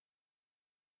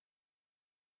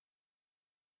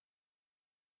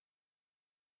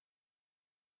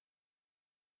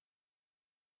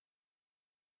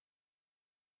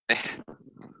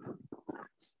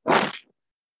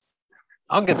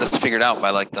I'll get this figured out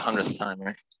by like the 100th time,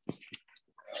 right?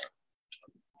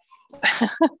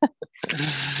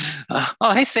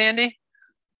 Oh, hey, Sandy.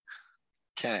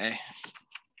 Okay.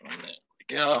 There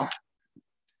we go.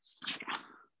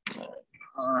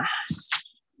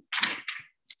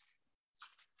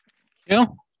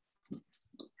 You?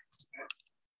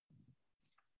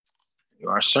 You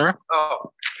are, sir.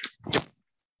 Oh.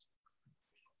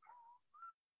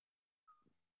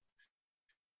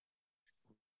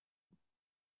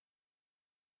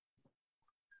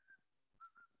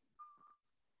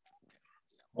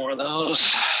 More of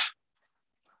those.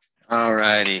 All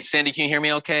righty. Sandy, can you hear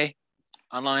me okay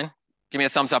online? Give me a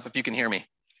thumbs up if you can hear me.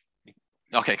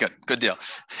 Okay, good. Good deal.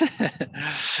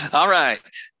 All right.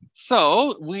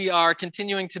 So we are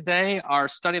continuing today our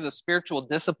study of the spiritual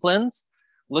disciplines,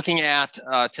 looking at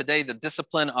today the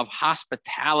discipline of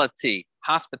hospitality.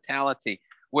 Hospitality,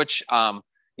 which,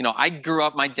 I grew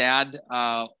up, my dad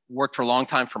worked for a long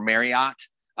time for Marriott.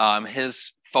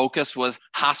 His focus was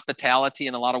hospitality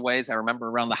in a lot of ways. I remember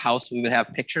around the house, we would have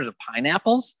pictures of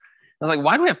pineapples. I was like,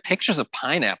 why do we have pictures of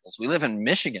pineapples? We live in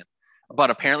Michigan, but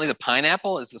apparently the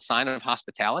pineapple is the sign of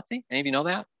hospitality. Any of you know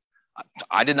that?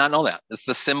 I did not know that. It's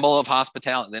the symbol of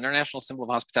hospitality, the international symbol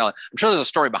of hospitality. I'm sure there's a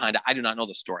story behind it. I do not know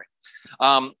the story.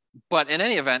 But in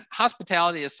any event,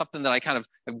 hospitality is something that I kind of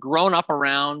have grown up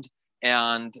around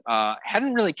and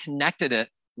hadn't really connected it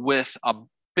with a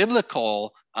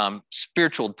biblical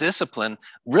spiritual discipline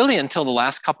really until the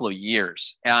last couple of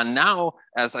years. And now,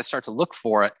 as I start to look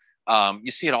for it,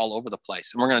 you see it all over the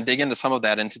place. And we're going to dig into some of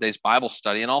that in today's Bible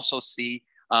study and also see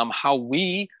how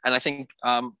we, and I think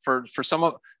for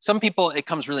some people, it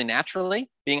comes really naturally,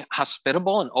 being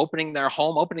hospitable and opening their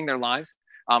home, opening their lives.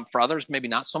 For others, maybe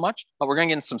not so much, but we're going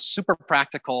to get some super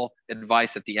practical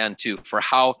advice at the end too, for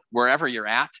how wherever you're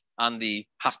at on the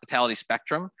hospitality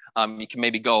spectrum, you can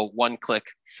maybe go one click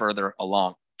further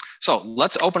along. So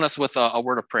let's open us with a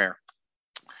word of prayer.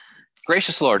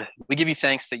 Gracious Lord, we give you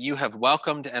thanks that you have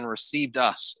welcomed and received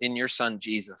us in your Son,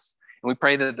 Jesus. And we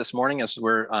pray that this morning, as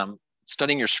we're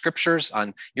studying your scriptures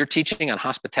on your teaching on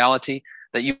hospitality,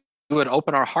 that you would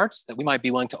open our hearts, that we might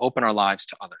be willing to open our lives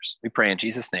to others. We pray in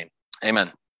Jesus' name. Amen.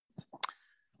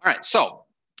 All right, so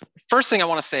first thing I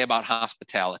want to say about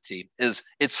hospitality is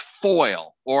its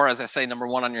foil, or as I say, number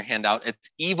one on your handout,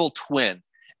 its evil twin.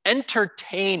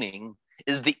 Entertaining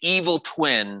is the evil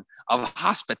twin of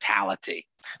hospitality.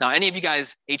 Now, any of you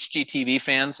guys HGTV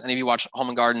fans? Any of you watch Home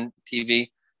and Garden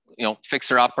TV?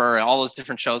 Fixer Upper and all those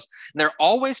different shows. And they're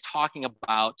always talking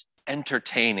about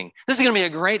entertaining. This is going to be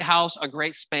a great house, a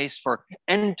great space for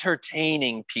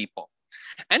entertaining people.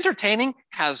 Entertaining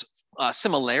has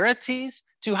similarities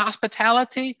to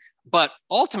hospitality, but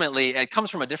ultimately it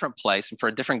comes from a different place and for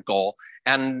a different goal,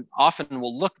 and often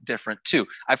will look different too.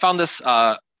 I found this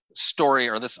story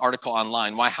or this article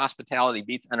online, Why Hospitality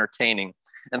Beats Entertaining,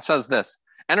 and says this: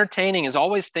 entertaining is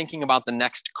always thinking about the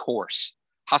next course.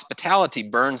 Hospitality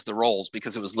burns the rolls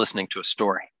because it was listening to a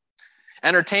story.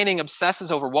 Entertaining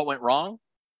obsesses over what went wrong.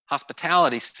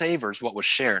 Hospitality savors what was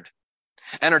shared.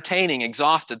 Entertaining,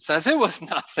 exhausted, says it was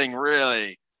nothing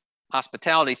really.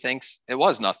 Hospitality thinks it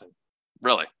was nothing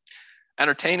really.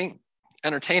 Entertaining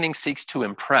seeks to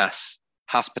impress.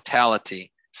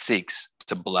 Hospitality seeks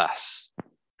to bless.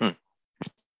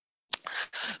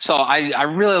 So I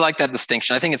really like that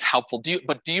distinction. I think it's helpful. Do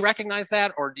you recognize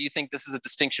that, or do you think this is a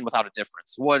distinction without a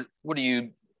difference? What do you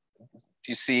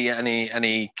see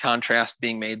any contrast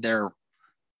being made there?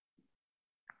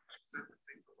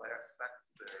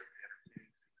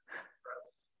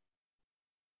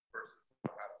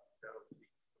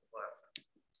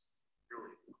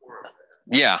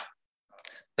 Yeah,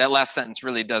 that last sentence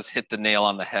really does hit the nail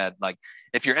on the head. Like,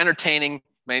 if you're entertaining,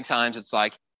 many times it's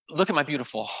like, look at my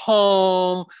beautiful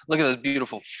home, look at this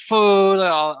beautiful food,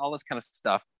 all this kind of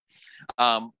stuff.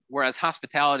 Whereas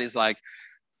hospitality is like,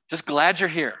 just glad you're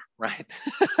here, right?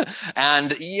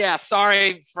 And yeah,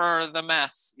 sorry for the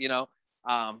mess,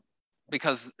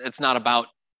 because it's not about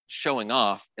showing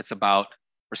off, it's about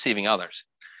receiving others.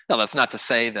 Now, that's not to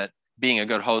say that being a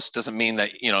good host doesn't mean that,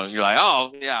 you're like,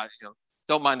 oh yeah,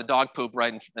 don't mind the dog poop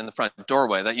right in the front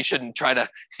doorway, that you shouldn't try to,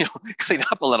 clean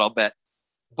up a little bit.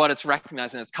 But it's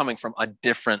recognizing it's coming from a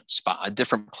different spot, a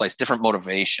different place, different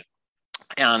motivation.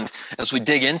 And as we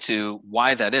dig into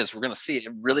why that is, we're going to see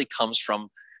it really comes from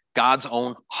God's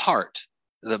own heart,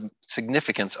 the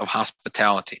significance of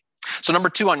hospitality. So number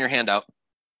 2 on your handout,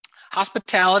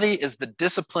 hospitality is the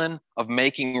discipline of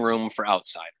making room for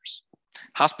outsiders.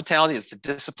 Hospitality is the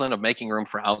discipline of making room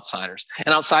for outsiders.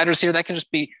 And outsiders here, that can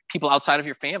just be people outside of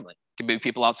your family. It could be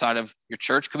people outside of your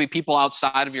church. It could be people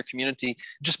outside of your community.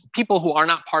 Just people who are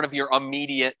not part of your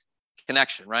immediate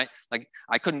connection, right? Like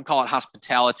I couldn't call it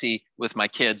hospitality with my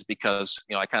kids because,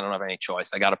 I kind of don't have any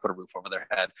choice. I got to put a roof over their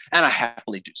head, and I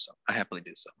happily do so.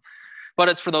 But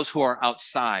it's for those who are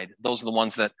outside. Those are the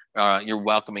ones that you're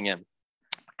welcoming in.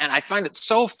 And I find it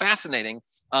so fascinating.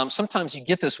 Sometimes you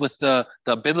get this with the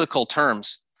biblical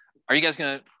terms. Are you guys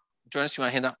going to join us? You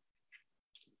want to hand out?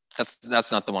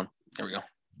 That's not the one. There we go.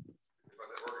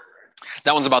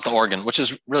 That one's about the organ, which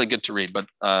is really good to read, but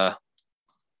not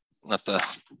the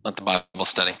Bible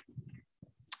study.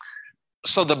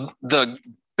 So the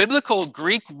biblical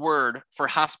Greek word for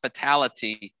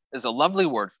hospitality is a lovely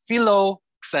word,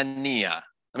 philoxenia.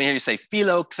 Let me hear you say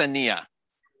philoxenia.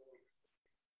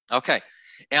 Okay.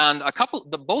 And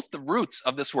both the roots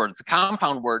of this word, it's a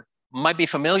compound word, might be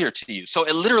familiar to you. So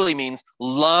it literally means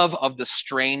love of the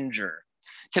stranger.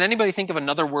 Can anybody think of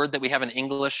another word that we have in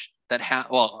English that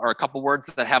or a couple words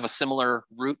that have a similar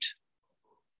root?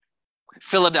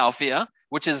 Philadelphia,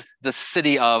 which is the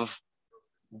city of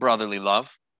brotherly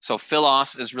love. So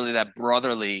philos is really that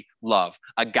brotherly love.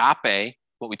 Agape,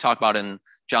 what we talk about in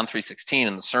John 3:16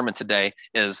 in the sermon today,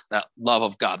 is that love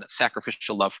of God, that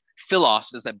sacrificial love.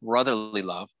 Philos is that brotherly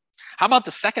love. How about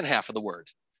the second half of the word?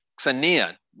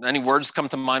 Xenia. Any words come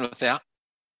to mind with that?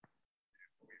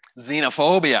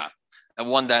 Xenophobia,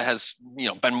 one that has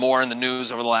been more in the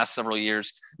news over the last several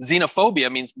years.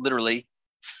 Xenophobia means literally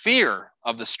fear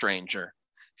of the stranger.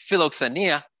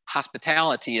 Philoxenia,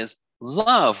 hospitality, is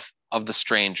love of the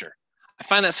stranger. I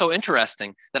find that so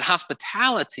interesting that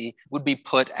hospitality would be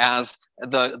put as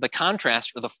the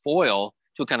contrast or the foil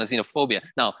to a kind of xenophobia.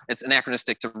 Now, it's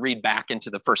anachronistic to read back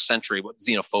into the first century what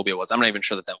xenophobia was. I'm not even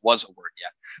sure that was a word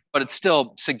yet, but it's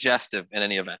still suggestive in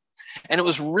any event. And it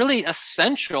was really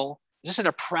essential just at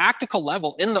a practical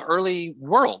level in the early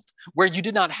world where you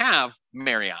did not have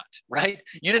Marriott, right?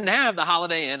 You didn't have the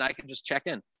Holiday Inn. I could just check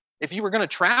in. If you were going to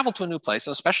travel to a new place,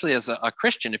 especially as a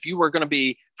Christian, if you were going to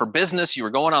be for business, you were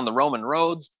going on the Roman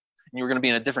roads, and you were going to be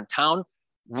in a different town,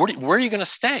 where are you going to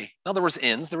stay? Now, there was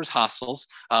inns, there was hostels,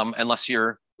 unless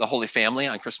you're the Holy Family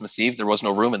on Christmas Eve, there was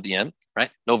no room in the inn, right?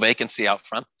 No vacancy out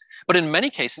front. But in many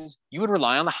cases, you would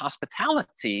rely on the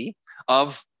hospitality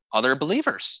of other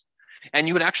believers. And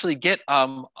you would actually get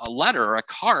a letter or a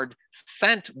card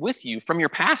sent with you from your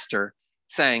pastor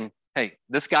saying, hey,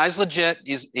 this guy's legit.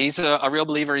 He's a real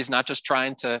believer. He's not just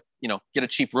trying to, get a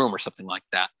cheap room or something like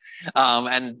that.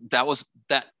 And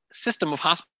that system of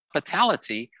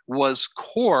hospitality was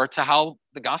core to how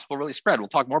the gospel really spread. We'll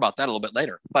talk more about that a little bit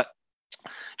later. But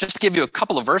just to give you a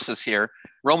couple of verses here,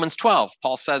 Romans 12,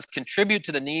 Paul says, contribute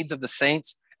to the needs of the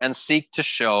saints and seek to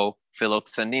show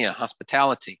philoxenia,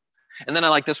 hospitality. And then I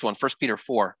like this one, 1 Peter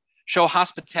 4, show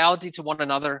hospitality to one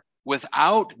another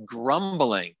without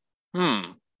grumbling.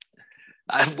 That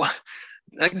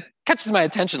catches my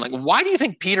attention. Like, why do you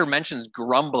think Peter mentions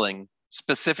grumbling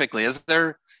specifically? Is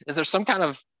there some kind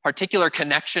of particular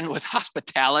connection with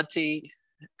hospitality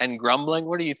and grumbling?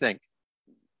 What do you think?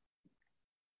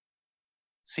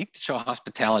 Seek to show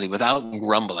hospitality without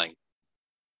grumbling.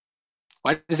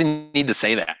 Why does he need to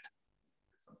say that?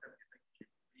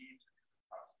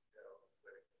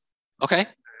 Okay.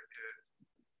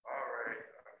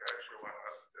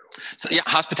 So yeah,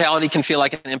 hospitality can feel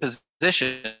like an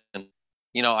imposition.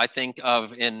 I think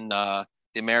of in the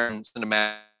American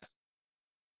cinematic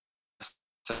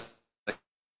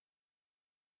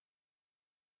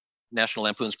National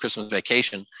Lampoon's Christmas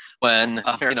Vacation, when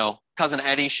cousin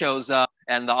Eddie shows up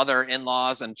and the other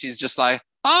in-laws, and she's just like,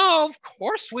 oh, of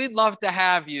course we'd love to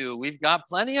have you. We've got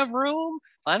plenty of room,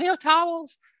 plenty of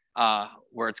towels.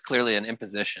 Where it's clearly an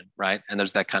imposition, right? And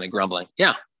there's that kind of grumbling.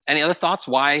 Yeah. Any other thoughts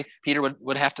why Peter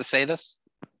would have to say this?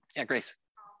 Yeah, Grace.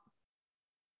 I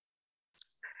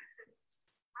like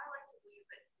to believe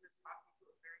that he was talking to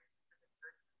a very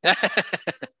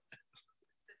specific person.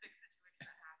 Specific situation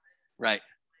that happened. Right.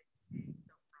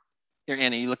 Here,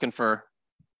 Annie, you looking for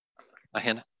a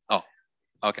hand? Oh,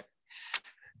 okay.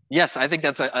 Yes, I think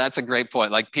that's a great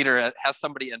point. Like Peter has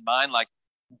somebody in mind, like,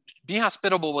 be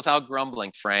hospitable without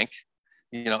grumbling, Frank.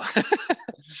 and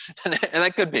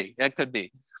that could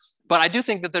be. But I do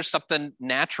think that there's something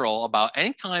natural about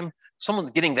anytime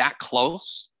someone's getting that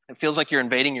close, it feels like you're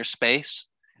invading your space.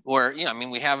 Or,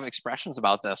 we have expressions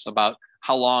about this, about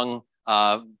how long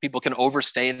people can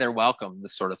overstay their welcome,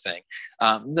 this sort of thing.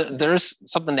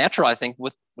 There's something natural, I think,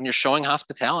 with when you're showing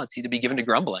hospitality to be given to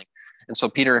grumbling. And so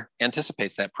Peter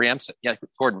anticipates that, preempts it. Yeah,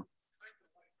 Gordon.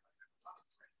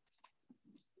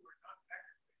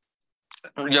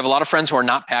 You have a lot of friends who are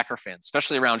not Packer fans,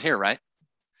 especially around here, right?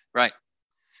 Right.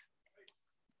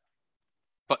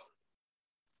 But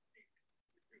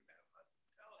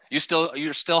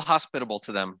you're still hospitable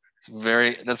to them.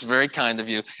 That's very kind of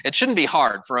you. It shouldn't be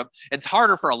hard it's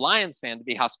harder for a Lions fan to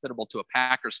be hospitable to a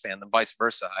Packers fan than vice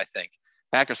versa, I think.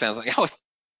 Packers fans like, oh,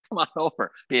 come on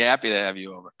over. Be happy to have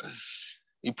you over.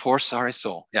 You poor sorry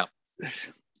soul. Yeah.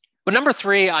 But number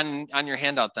 3 on your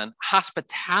handout then,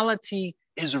 hospitality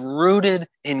is rooted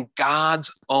in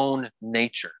God's own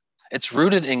nature. It's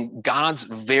rooted in God's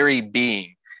very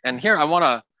being. And here I want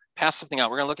to pass something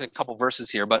out. We're going to look at a couple verses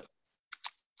here, but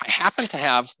I happen to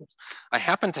have, I'm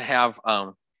going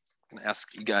to ask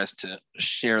you guys to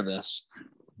share this,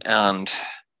 and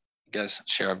you guys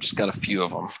share. I've just got a few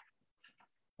of them.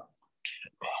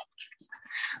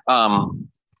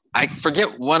 I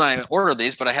forget when I ordered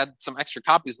these, but I had some extra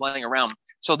copies laying around.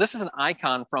 So this is an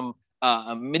icon from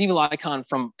a medieval icon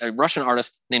from a Russian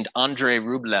artist named Andrei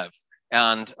Rublev.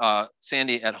 And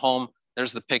Sandy at home,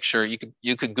 there's the picture. You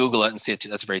could Google it and see it too.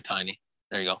 That's very tiny.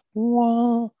 There you go.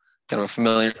 Whoa. Kind of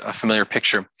a familiar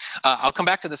picture. I'll come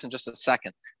back to this in just a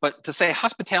second. But to say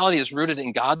hospitality is rooted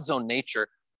in God's own nature,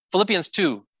 Philippians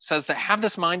 2 says that have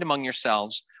this mind among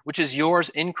yourselves, which is yours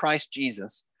in Christ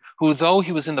Jesus, who though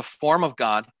he was in the form of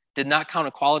God, did not count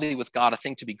equality with God a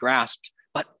thing to be grasped,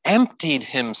 but emptied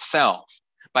himself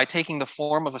by taking the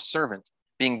form of a servant,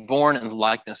 being born in the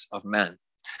likeness of men.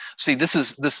 See,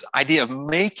 this idea of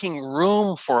making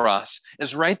room for us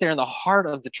is right there in the heart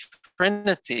of the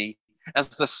Trinity. As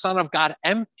the Son of God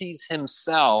empties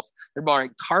himself, thereby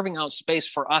carving out space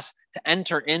for us to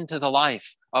enter into the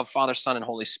life of Father, Son, and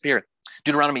Holy Spirit.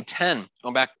 Deuteronomy 10,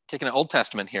 going back, taking an Old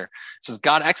Testament here, it says,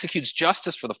 God executes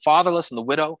justice for the fatherless and the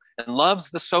widow and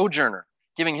loves the sojourner,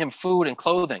 giving him food and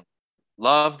clothing.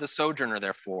 Love the sojourner,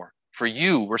 therefore, for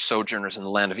you were sojourners in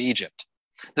the land of Egypt.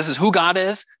 This is who God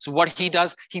is. So what he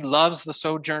does, he loves the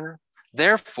sojourner.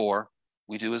 Therefore,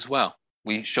 we do as well.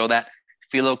 We show that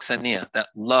philoxenia, that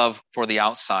love for the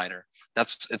outsider.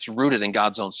 It's rooted in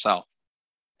God's own self.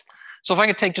 So if I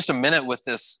could take just a minute with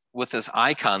this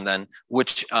icon then,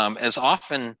 which is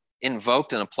often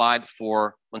invoked and applied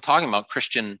for when talking about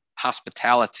Christian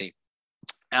hospitality.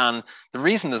 And the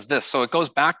reason is this. So it goes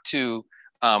back to,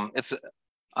 it's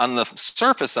on the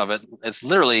surface of it, it's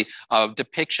literally a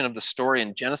depiction of the story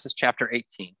in Genesis chapter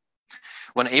 18,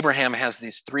 when Abraham has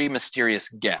these 3 mysterious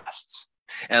guests.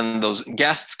 And those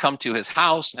guests come to his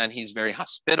house and he's very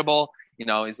hospitable. You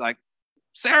know, he's like,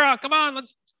 Sarah, come on,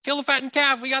 let's kill the fattened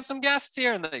calf. We got some guests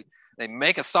here. And they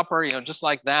make a supper, you know, just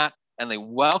like that. And they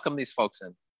welcome these folks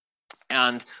in.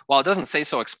 And while it doesn't say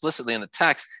so explicitly in the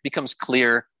text, it becomes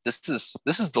clear this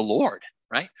is the Lord,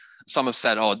 right? Some have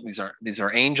said, oh, these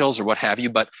are angels or what have you.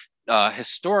 But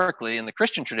historically, in the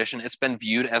Christian tradition, it's been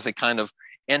viewed as a kind of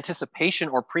anticipation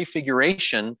or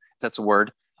prefiguration, if that's a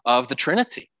word, of the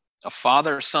Trinity, of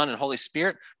Father, Son, and Holy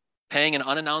Spirit paying an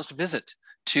unannounced visit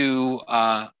to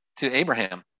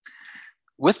Abraham.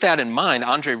 With that in mind,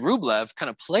 Andrei Rublev kind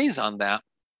of plays on that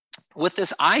with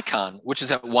this icon, which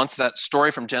is at once that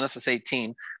story from Genesis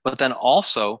 18, but then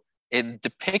also a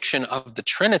depiction of the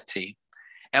Trinity.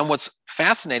 And what's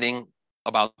fascinating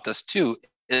about this too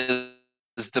is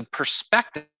the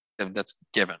perspective that's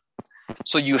given.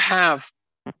 So you have,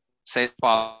 say,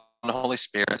 Father and the Holy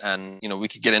Spirit, and you know we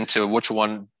could get into which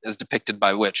one is depicted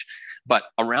by which, but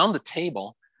around the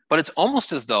table. But it's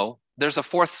almost as though there's a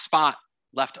 4th spot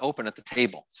left open at the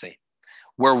table, see,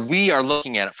 where we are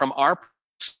looking at it from our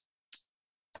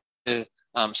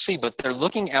see, but they're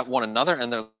looking at one another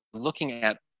and they're looking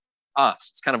at us.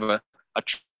 It's kind of a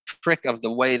trick of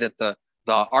the way that the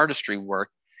artistry work,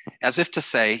 as if to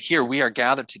say, here we are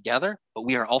gathered together, but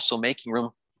we are also making room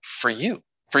for you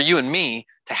and me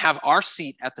to have our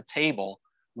seat at the table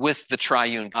with the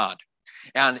triune God.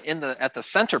 And at the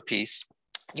centerpiece,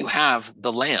 you have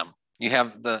the lamb, you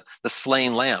have the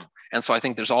slain lamb. And so I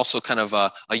think there's also kind of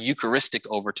a Eucharistic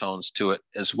overtones to it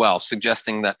as well,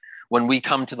 suggesting that when we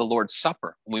come to the Lord's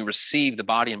Supper, when we receive the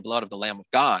body and blood of the Lamb of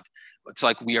God, it's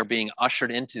like we are being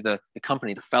ushered into the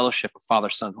company, the fellowship of Father,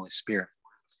 Son, Holy Spirit.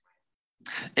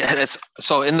 It's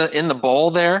so in the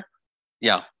bowl there,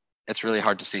 yeah, it's really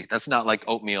hard to see. That's not like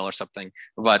oatmeal or something,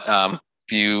 but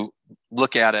if you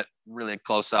look at it really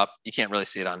close up, you can't really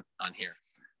see it on here.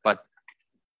 But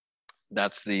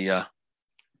that's the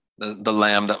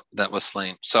lamb that was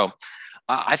slain. So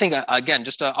I think, again,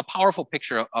 just a powerful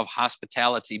picture of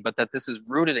hospitality, but that this is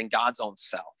rooted in God's own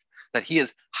self, that he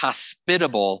is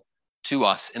hospitable to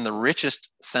us in the richest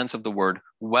sense of the word,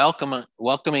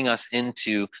 welcoming us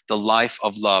into the life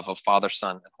of love of Father,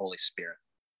 Son, and Holy Spirit.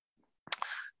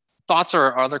 Thoughts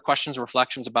or other questions or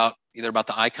reflections about either about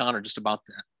the icon or just about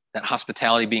that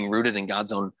hospitality being rooted in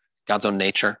God's own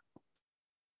nature?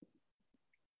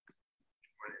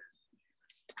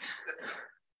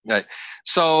 Right.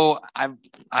 So I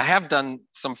have done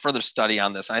some further study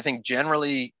on this. I think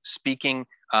generally speaking,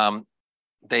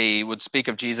 they would speak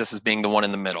of Jesus as being the one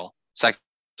in the middle, second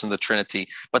in the Trinity,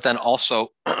 but then also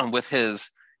with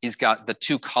he's got the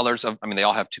two colors of, I mean, they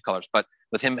all have two colors, but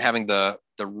with him having the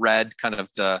red kind of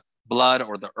the blood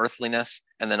or the earthliness,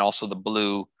 and then also the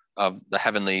blue of the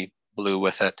heavenly blue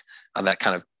with it, that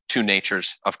kind of two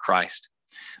natures of Christ.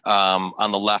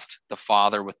 On the left, the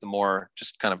Father with the more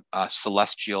just kind of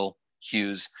celestial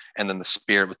hues, and then the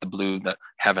Spirit with the blue, the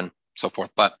heaven, so forth.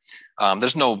 But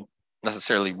there's no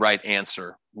necessarily right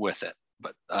answer with it.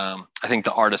 But I think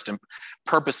the artist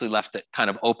purposely left it kind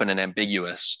of open and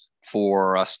ambiguous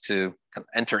for us to kind of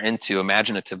enter into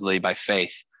imaginatively by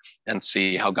faith and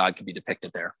see how God could be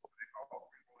depicted there.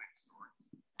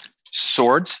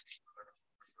 Swords?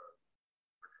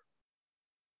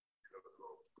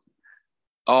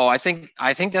 Oh, I think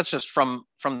that's just from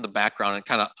the background and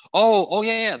kind of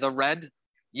yeah, the red.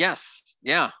 Yes,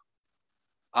 yeah.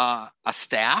 A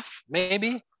staff,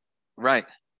 maybe? Right.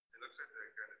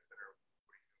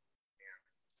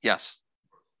 Yes.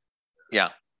 Yeah.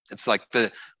 It's like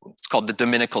it's called the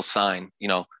Dominical sign,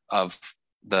 of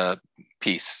the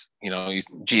peace.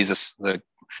 Jesus, the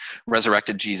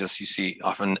resurrected Jesus, you see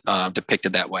often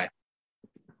depicted that way.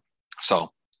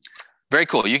 So very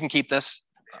cool. You can keep this.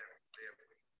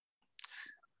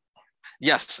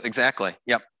 Yes, exactly.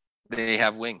 Yep. They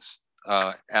have wings,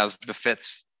 as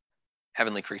befits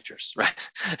heavenly creatures, right?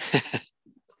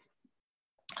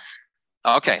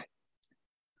 Okay.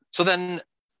 So then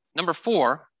number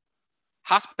 4,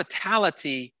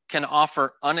 hospitality can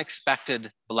offer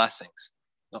unexpected blessings.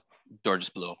 Oh, door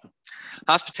just blew open.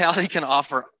 Hospitality can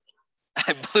offer,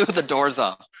 I blew the doors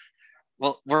off.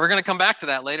 Well, we're going to come back to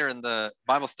that later in the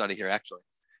Bible study here, actually.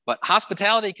 But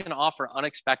hospitality can offer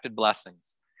unexpected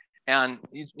blessings. And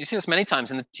you see this many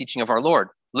times in the teaching of our Lord.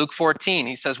 Luke 14,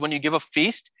 he says, when you give a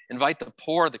feast, invite the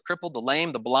poor, the crippled, the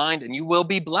lame, the blind, and you will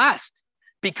be blessed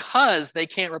because they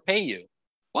can't repay you.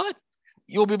 What?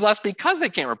 You will be blessed because they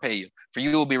can't repay you, for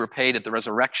you will be repaid at the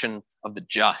resurrection of the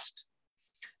just.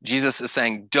 Jesus is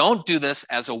saying, don't do this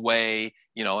as a way,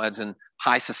 as in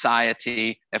high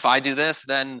society. If I do this,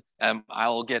 then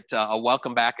I'll get a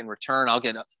welcome back in return. I'll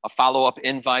get a follow-up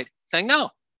invite. Saying, no,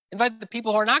 invite the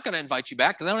people who are not going to invite you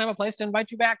back because they don't have a place to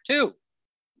invite you back to.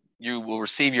 You will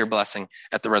receive your blessing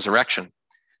at the resurrection.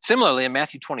 Similarly, in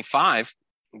Matthew 25,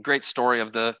 great story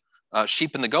of the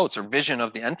sheep and the goats, or vision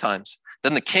of the end times.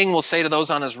 Then the king will say to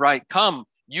those on his right, come,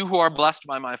 you who are blessed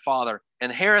by my Father,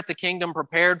 inherit the kingdom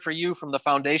prepared for you from the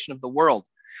foundation of the world.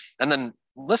 And then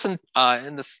listen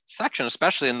in this section,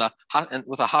 especially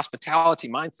with a hospitality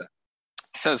mindset.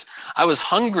 He says, I was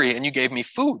hungry and you gave me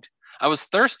food. I was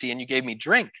thirsty and you gave me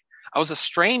drink. I was a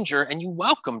stranger and you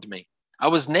welcomed me. I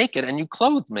was naked and you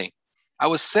clothed me. I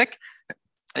was sick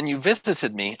and you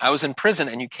visited me. I was in prison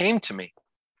and you came to me.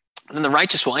 And then the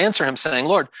righteous will answer him saying,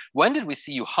 Lord, when did we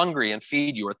see you hungry and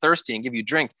feed you, or thirsty and give you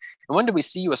drink? And when did we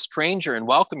see you a stranger and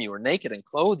welcome you, or naked and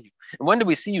clothe you? And when did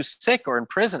we see you sick or in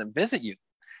prison and visit you?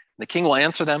 And the king will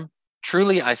answer them,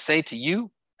 truly I say to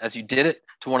you, as you did it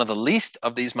to one of the least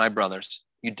of these my brothers,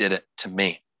 you did it to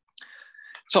me.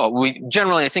 So we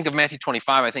generally, I think of Matthew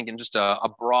 25, I think in just a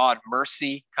broad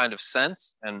mercy kind of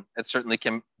sense, and it certainly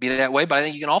can be that way, but I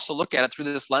think you can also look at it through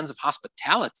this lens of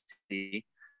hospitality.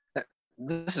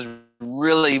 This is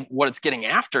really what it's getting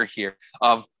after here,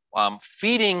 of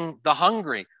feeding the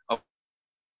hungry, of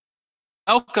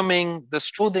welcoming the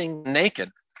struggling naked,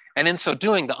 and in so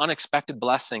doing, the unexpected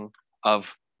blessing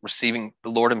of receiving the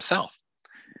Lord himself.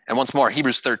 And once more,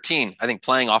 Hebrews 13, I think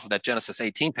playing off of that Genesis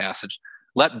 18 passage,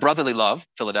 let brotherly love,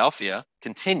 Philadelphia,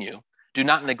 continue. Do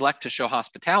not neglect to show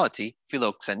hospitality,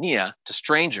 philoxenia, to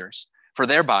strangers, for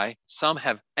thereby some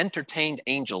have entertained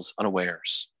angels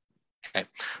unawares. Okay,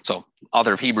 so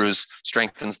author of Hebrews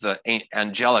strengthens the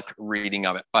angelic reading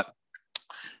of it. But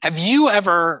have you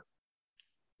ever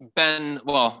been,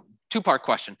 two-part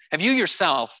question. Have you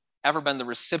yourself ever been the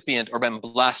recipient or been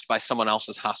blessed by someone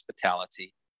else's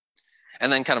hospitality?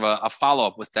 And then kind of a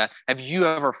follow-up with that. Have you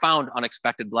ever found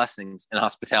unexpected blessings in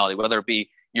hospitality, whether it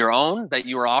be your own that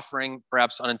you were offering,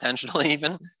 perhaps unintentionally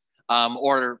even,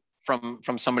 or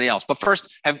from somebody else? But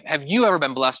first, have you ever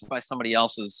been blessed by somebody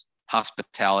else's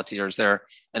hospitality, or is there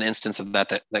an instance of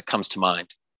that comes to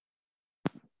mind?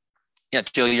 Yeah,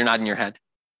 Jill, you're nodding your head.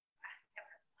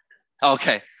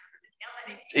 Okay.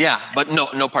 Yeah, but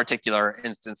no particular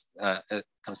instance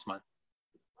comes to mind.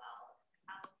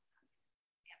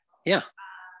 Yeah.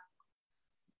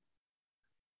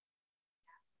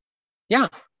 Yeah.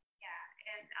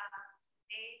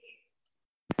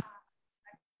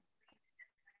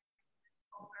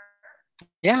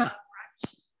 Yeah.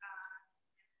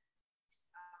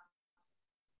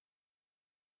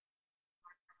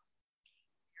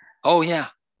 Oh, yeah. And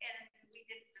we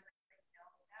didn't really know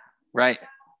that. Right.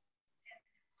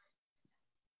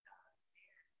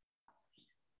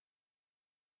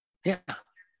 Yeah. Yeah,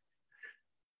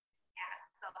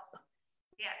 so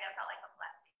yeah, that felt like a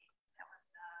blessing. That was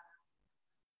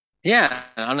Yeah,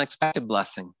 an unexpected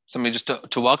blessing. Somebody just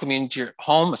to welcome you into your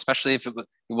home, especially if it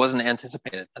wasn't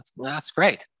anticipated. That's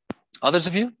great. Others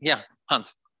of you? Yeah,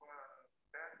 Hans. My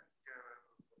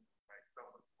son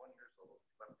was 1 year old,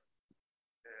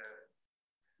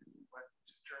 went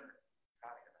to Germany,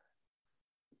 Connie and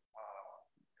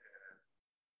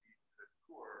the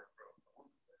tour from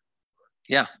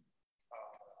Yeah.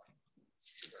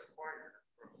 choir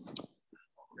from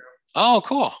Oh,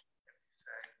 cool.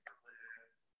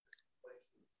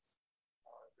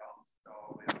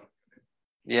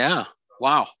 Yeah.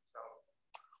 Wow.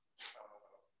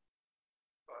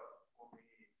 But when we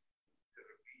did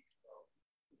a week of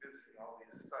visiting all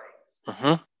these sites,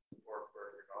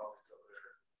 Wartburg and all these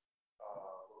other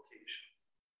locations,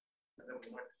 and then we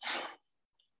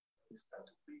spent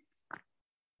a week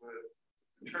with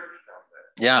the church down there.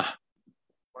 Yeah.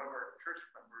 One of our church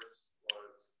members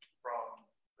was from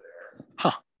there.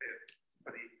 Huh.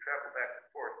 But he traveled back and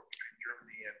forth between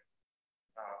Germany and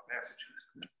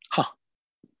Massachusetts. Huh.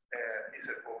 And he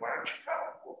said, well, why don't you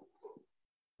come?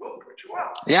 We'll put you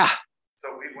up. Yeah.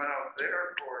 So we went out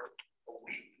there for a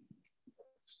week.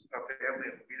 A family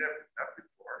that we never met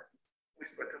before. We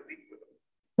spent a week with them.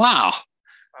 Wow.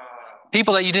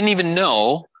 People that you didn't even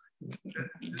know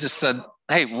just said,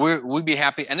 hey, we'd be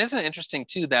happy. And isn't it interesting,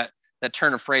 too, that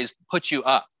turn of phrase, put you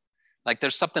up? Like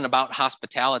there's something about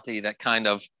hospitality that kind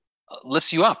of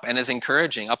lifts you up and is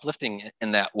encouraging, uplifting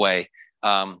in that way.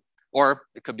 Or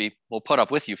it could be, we'll put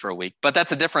up with you for a week. But that's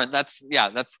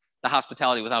the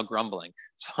hospitality without grumbling.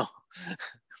 So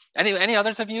any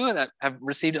others of you that have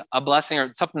received a blessing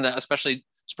or something that especially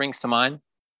springs to mind?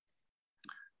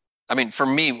 I mean, for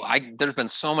me, there's been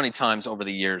so many times over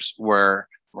the years where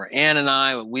Ann and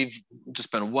I, we've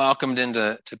just been welcomed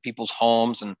into people's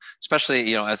homes, and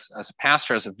especially, as a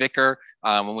pastor, as a vicar,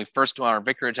 when we first went our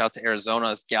vicarage out to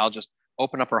Arizona, this gal just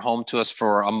opened up her home to us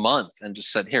for a month and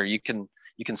just said, here, you can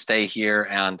stay here.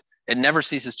 And it never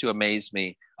ceases to amaze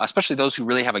me, especially those who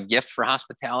really have a gift for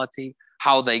hospitality,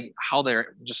 how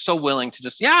they're just so willing to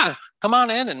just, come on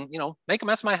in and, make a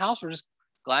mess of my house. We're just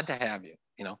glad to have you.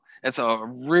 It's a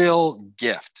real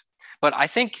gift. But I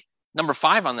think number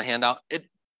 5 on the handout, it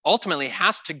ultimately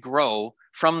has to grow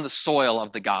from the soil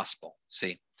of the gospel.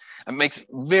 See, it makes it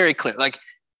very clear. Like,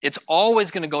 it's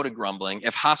always going to go to grumbling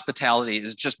if hospitality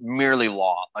is just merely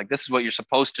law. Like, this is what you're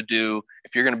supposed to do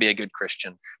if you're going to be a good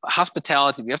Christian. But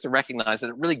hospitality, we have to recognize that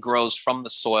it really grows from the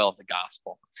soil of the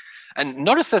gospel. And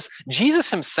notice this, Jesus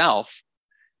himself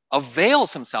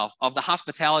avails himself of the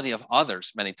hospitality of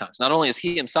others many times. Not only is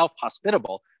he himself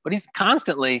hospitable, but he's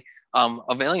constantly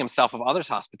availing himself of others'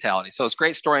 hospitality. So it's a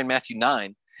great story in Matthew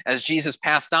 9. As Jesus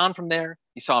passed on from there,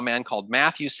 he saw a man called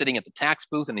Matthew sitting at the tax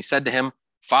booth, and he said to him,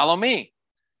 follow me.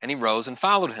 And he rose and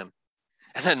followed him.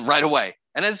 And then right away,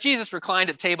 and as Jesus reclined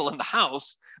at table in the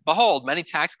house, behold, many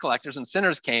tax collectors and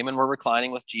sinners came and were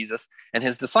reclining with Jesus and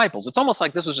his disciples. It's almost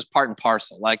like this was just part and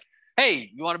parcel. Like,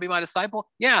 hey, you want to be my disciple?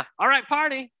 Yeah. All right,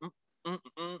 party.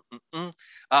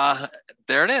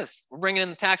 There it is. We're bringing in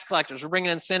the tax collectors. We're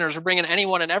bringing in sinners. We're bringing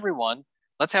anyone and everyone.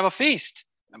 Let's have a feast.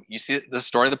 I mean, you see the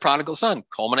story of the prodigal son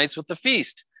culminates with the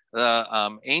feast.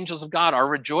 The angels of God are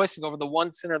rejoicing over the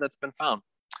one sinner that's been found.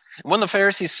 And when the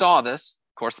Pharisees saw this,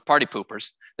 of course, the party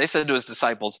poopers, they said to his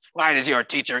disciples, why does your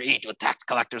teacher eat with tax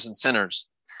collectors and sinners?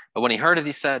 But when he heard it,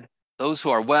 he said, those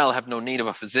who are well have no need of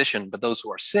a physician, but those who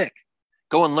are sick.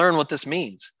 Go and learn what this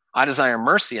means. I desire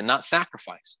mercy and not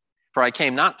sacrifice, for I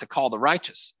came not to call the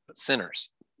righteous, but sinners.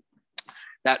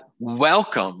 That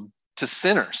welcome to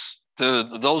sinners, to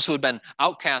those who had been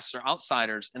outcasts or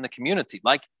outsiders in the community,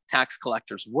 like tax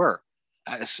collectors were.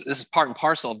 This is part and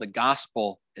parcel of the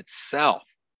gospel itself.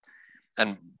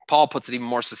 And Paul puts it even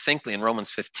more succinctly in Romans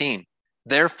 15.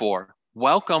 Therefore,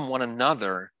 welcome one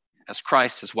another as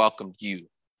Christ has welcomed you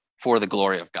for the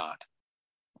glory of God.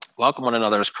 Welcome one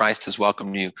another as Christ has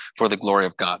welcomed you for the glory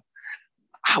of God.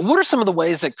 What are some of the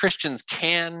ways that Christians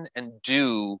can and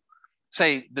do,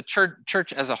 say, the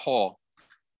church as a whole,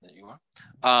 there you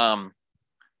are,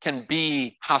 can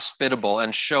be hospitable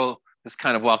and show this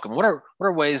kind of welcome? What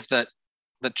are ways that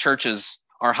the churches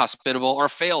are hospitable or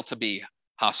fail to be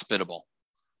hospitable?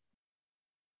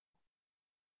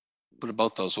 Put it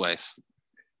both those ways.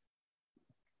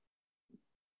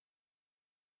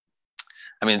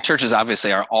 I mean, churches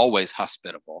obviously are always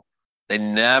hospitable. They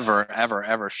never, ever,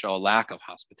 ever show a lack of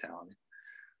hospitality.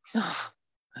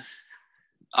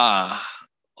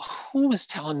 Who was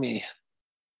telling me?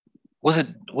 was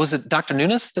it Dr.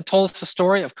 Nunes that told us the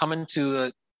story of coming to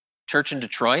a church in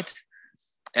Detroit,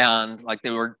 and like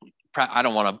they were, I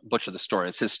don't want to butcher the story,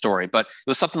 it's his story, but it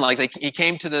was something like he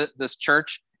came to this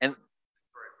church, and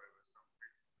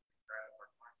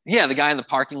yeah, the guy in the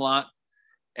parking lot,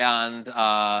 and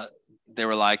they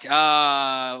were like,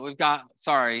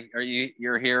 sorry,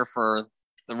 you're here for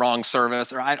the wrong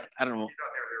service, or I don't know.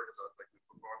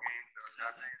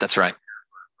 That's right.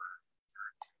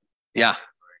 Yeah.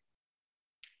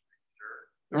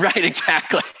 Right,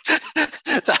 exactly.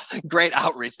 It's a great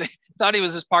outreach. They thought he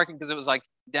was just parking because it was like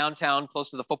downtown,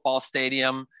 close to the football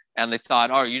stadium, and they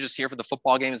thought, "Oh, are you just here for the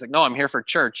football game?" He's like, "No, I'm here for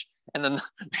church." And then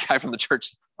the guy from the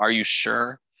church, "Are you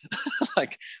sure?"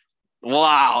 Like,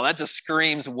 wow, that just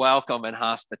screams welcome and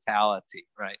hospitality,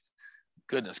 right?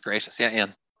 Goodness gracious. Yeah,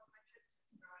 Ann.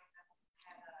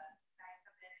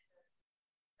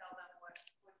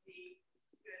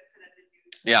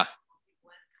 Yeah.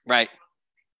 Right.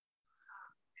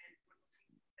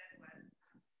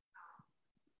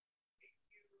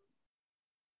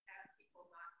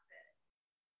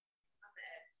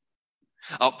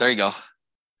 Oh, there you go.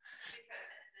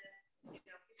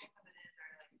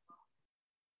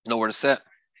 Nowhere to sit.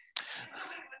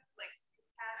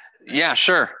 Yeah,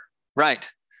 sure.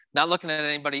 Right. Not looking at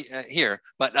anybody here,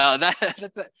 but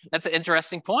that's an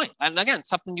interesting point. And again,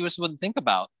 something you just wouldn't think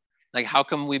about. Like, how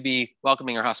can we be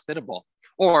welcoming or hospitable?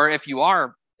 Or if you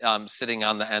are sitting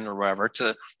on the end or wherever,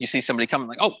 you see somebody coming,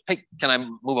 like, oh, hey, can I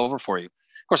move over for you?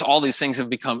 Of course, all these things have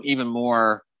become even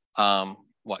more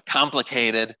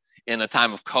complicated in a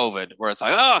time of COVID, where it's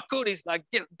like, oh, cooties, like,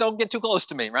 don't get too close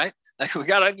to me, right? Like, we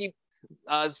gotta keep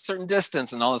a certain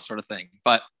distance and all this sort of thing.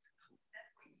 But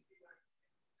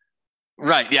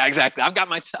right, yeah, exactly. I've got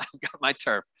my turf, I've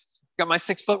got my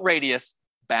 6 foot radius.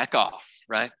 Back off,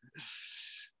 right?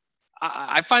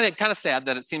 I find it kind of sad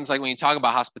that it seems like when you talk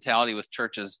about hospitality with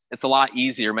churches, it's a lot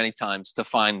easier many times to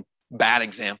find bad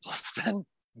examples than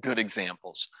good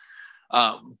examples.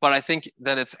 But I think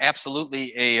that it's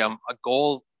absolutely a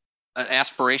goal, an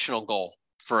aspirational goal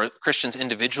for Christians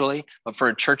individually, but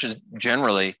for churches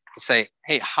generally, to say,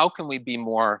 hey, how can we be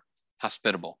more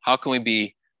hospitable? How can we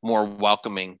be more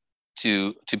welcoming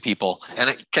to people?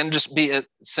 And it can just be as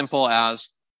simple as,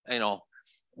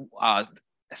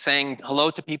 saying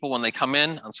hello to people when they come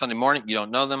in on Sunday morning. You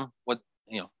don't know them.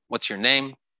 What's your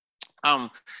name?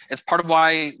 It's part of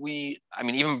why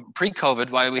even pre-COVID,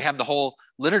 why we have the whole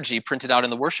liturgy printed out in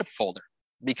the worship folder,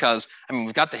 because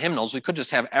we've got the hymnals. We could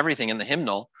just have everything in the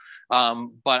hymnal,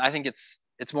 but I think it's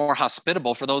more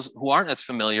hospitable for those who aren't as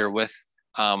familiar with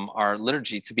our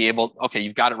liturgy to be able, okay,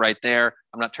 you've got it right there.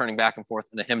 I'm not turning back and forth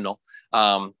in the hymnal.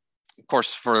 Of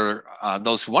course, for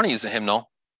those who want to use the hymnal,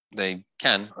 they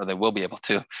can, or they will be able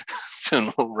to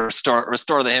soon. We'll restore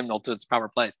the hymnal to its proper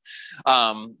place.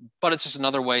 But it's just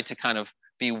another way to kind of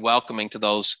be welcoming to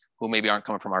those who maybe aren't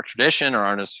coming from our tradition or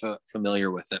aren't as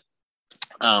familiar with it.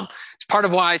 It's part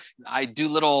of why I do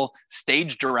little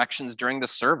stage directions during the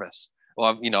service.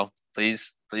 Well,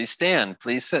 please stand,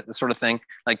 please sit, this sort of thing.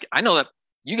 Like, I know that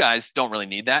you guys don't really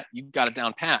need that. You've got it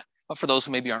down pat. But for those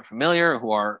who maybe aren't familiar,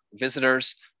 who are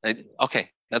visitors, okay,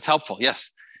 that's helpful.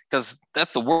 Yes. Because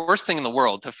that's the worst thing in the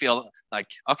world, to feel like,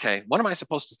 okay, what am I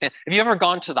supposed to stand? Have you ever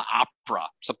gone to the opera,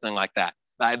 something like that?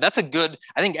 That's a good,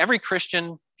 I think every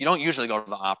Christian, you don't usually go to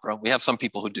the opera. We have some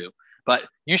people who do, but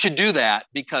you should do that,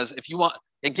 because if you want,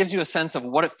 it gives you a sense of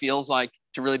what it feels like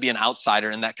to really be an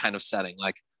outsider in that kind of setting.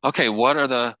 Like, okay,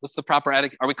 what's the proper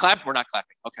etiquette? Are we clapping? We're not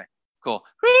clapping. Okay, cool.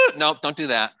 Nope, don't do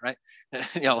that, right?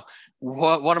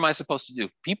 What am I supposed to do?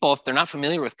 People, if they're not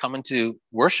familiar with coming to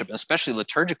worship, especially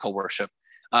liturgical worship,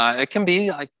 it can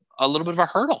be like a little bit of a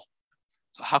hurdle.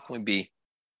 So how can we be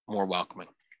more welcoming?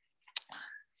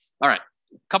 All right,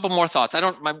 a couple more thoughts. I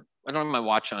don't have my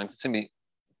watch on. Somebody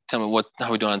tell me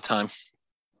how we doing on time.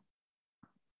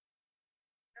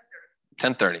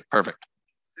 10:30, perfect.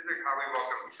 Seems like how we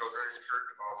welcome children in church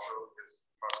also is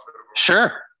hospitable. Sure.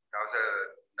 I was at a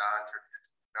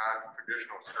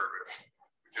non-traditional service,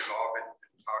 which has all been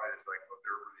taught as like,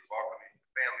 they're really welcoming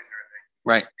families and everything.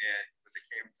 Right. And when it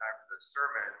came time for the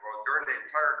sermon, well, during the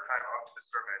entire time up to the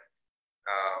sermon,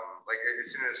 like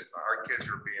as soon as our kids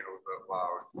were being a little bit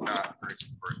loud, not very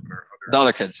support, but the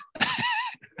other kids.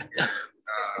 When it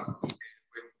was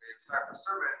time for the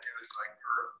sermon, it was like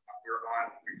we're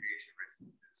on vacation with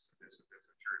this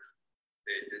church.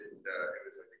 They did it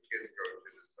was like the kids go to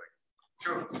this like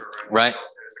children's sermon. Right.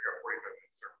 It's like a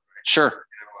 45-minute sermon, right? Sure. And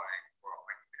I'm like, well,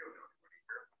 we don't know anybody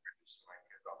here. I'm just my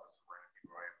kids off this morning.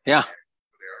 Yeah.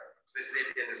 They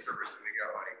stayed in the service and we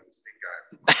got like this big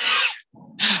guy.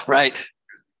 Right.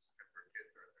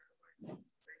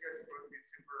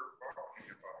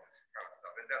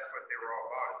 they were all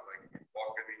about. It's like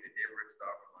welcoming the neighbor and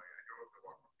stuff. I'm like, I don't have to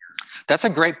welcome here. That's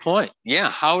a great point. Yeah.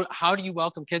 How do you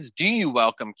welcome kids? Do you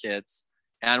welcome kids?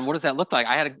 And what does that look like?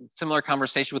 I had a similar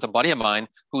conversation with a buddy of mine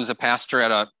who's a pastor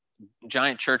at a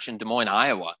giant church in Des Moines,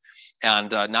 Iowa, and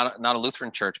not a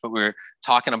Lutheran church, but we were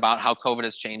talking about how COVID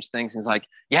has changed things. He's like,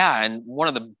 yeah, and one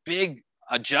of the big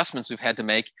adjustments we've had to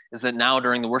make is that now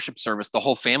during the worship service, the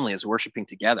whole family is worshiping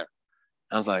together.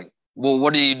 I was like, well,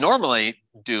 what do you normally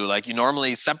do? Like, you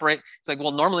normally separate? It's like,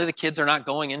 well, normally the kids are not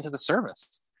going into the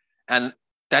service. And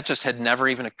that just had never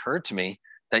even occurred to me,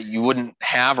 that you wouldn't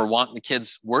have or want the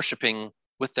kids worshiping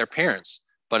with their parents.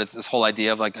 But it's this whole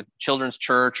idea of like a children's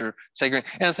church or sacred.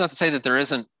 And it's not to say that there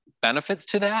isn't benefits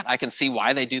to that. I can see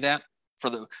why they do that for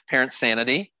the parents'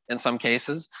 sanity in some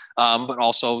cases, but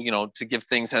also, to give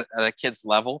things at a kid's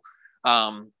level.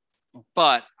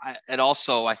 But it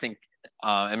also, I think,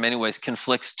 in many ways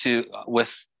conflicts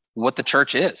with what the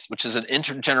church is, which is an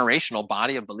intergenerational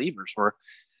body of believers, where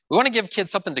we want to give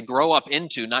kids something to grow up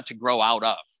into, not to grow out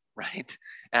of, right?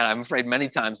 And I'm afraid many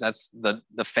times that's the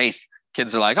faith.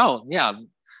 Kids are like, oh yeah,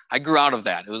 I grew out of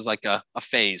that. It was like a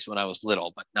phase when I was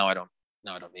little, but now I don't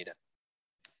need it.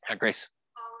 Grace.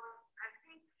 I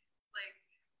think like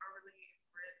a really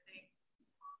important thing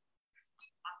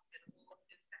hospitable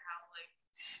is to have like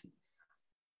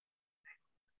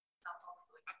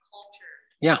a culture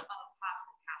Yeah. of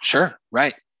hospitality. Sure.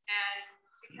 Right. And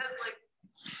because like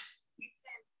you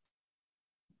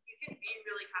can be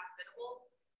really hospitable,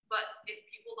 but if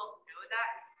people don't know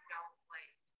that, if you don't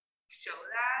like show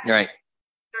that, Right.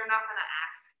 they're not gonna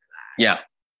ask for that. Yeah.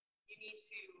 You need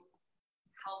to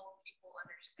help people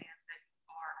understand that you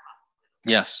are hospitable.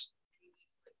 Yes. And you need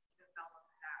to develop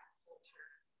that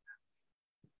culture, that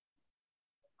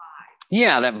vibe.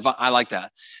 Yeah, I like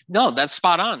that. No, that's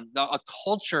spot on. A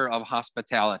culture of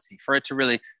hospitality, for it to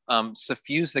really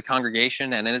suffuse the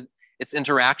congregation and its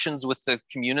interactions with the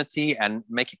community, and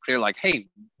make it clear, like, hey,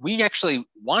 we actually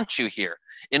want you here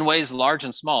in ways large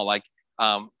and small, like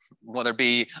whether it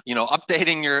be,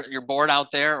 updating your board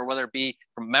out there, or whether it be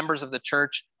from members of the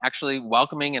church actually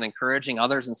welcoming and encouraging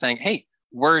others and saying, hey,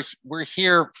 we're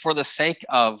here for the sake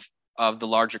of the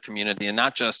larger community and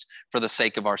not just for the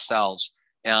sake of ourselves.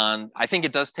 And I think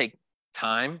it does take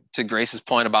time, to Grace's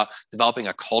point about developing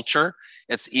a culture.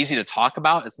 It's easy to talk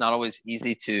about. It's not always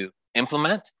easy to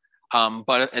implement,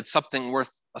 but it's something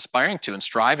worth aspiring to and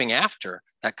striving after,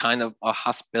 that kind of a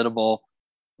hospitable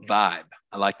vibe.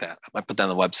 I like that. I might put that on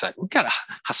the website. We've got a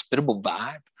hospitable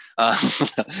vibe.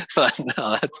 But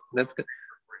no, that's good.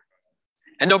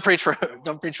 And don't preach for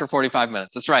 45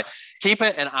 minutes. That's right. Keep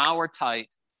it an hour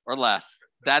tight or less.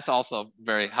 That's also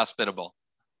very hospitable.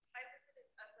 I visited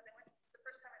the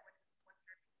first time I went to this one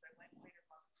church, I went later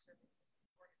on to service.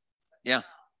 Yeah.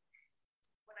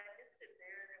 When I visited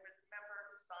there was a member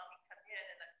who saw me come in,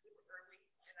 and we were early,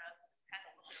 and I was just kind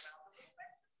of looking around a little bit,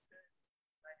 just to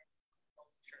like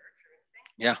church or anything.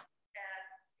 Yeah. And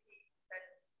he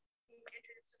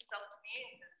introduced himself to me, and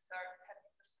he said, "Sorry, this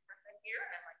is your first time here?"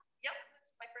 And I'm like, "Yep, this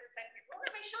is my first time here." Well,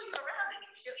 let me show you around, and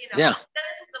Yeah. Then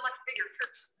this is a much bigger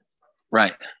church than this one.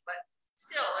 Right. But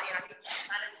still, he kind of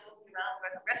showed me around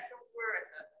where the restrooms were, and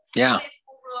the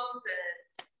school rooms,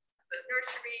 and the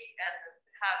nursery, and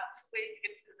have 2 ways to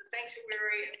get to the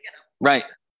sanctuary, and Right.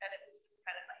 And it was just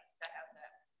kind of nice to have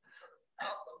that sort of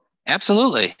outlook.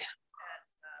 Absolutely.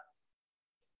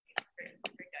 And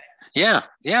great guy.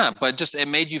 Yeah. But just, it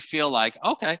made you feel like,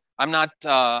 okay, I'm not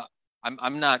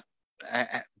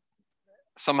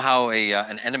somehow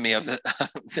an enemy of the.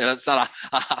 It's not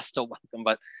a hostile welcome,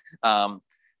 but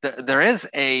there is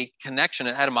a connection,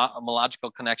 an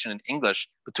etymological connection in English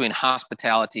between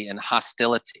hospitality and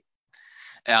hostility,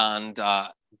 and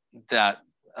that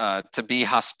to be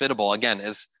hospitable, again,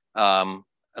 is an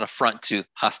affront to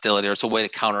hostility, or it's a way to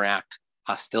counteract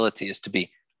hostility, is to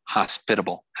be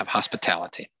hospitable, have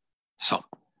hospitality. So,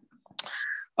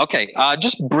 okay,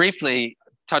 just briefly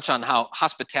touch on how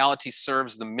hospitality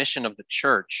serves the mission of the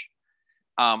church.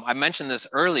 I mentioned this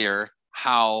earlier,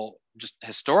 how just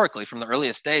historically from the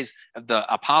earliest days, the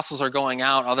apostles are going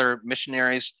out, other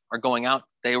missionaries are going out,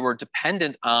 they were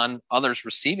dependent on others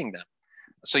receiving them.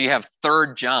 So you have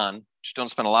 3 John, just don't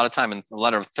spend a lot of time in the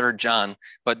letter of 3 John,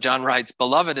 but John writes,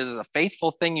 "Beloved, it is a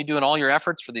faithful thing you do in all your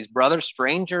efforts for these brothers,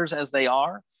 strangers as they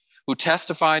are, who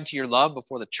testified to your love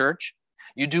before the church.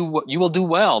 You will do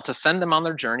well to send them on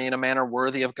their journey in a manner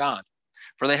worthy of God.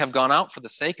 For they have gone out for the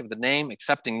sake of the name,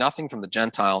 accepting nothing from the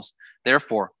Gentiles.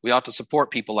 Therefore, we ought to support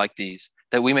people like these,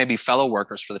 that we may be fellow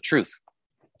workers for the truth."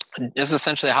 This is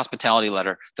essentially a hospitality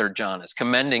letter. 3 John is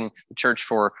commending the church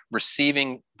for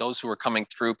receiving those who are coming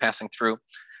through, passing through.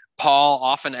 Paul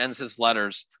often ends his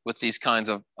letters with these kinds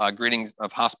of greetings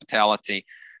of hospitality.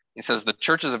 He says, the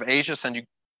churches of Asia send you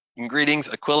greetings,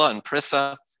 Aquila and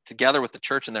Prisca, together with the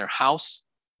church in their house.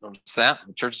 Notice that,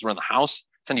 the churches were in the house.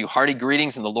 Send you hearty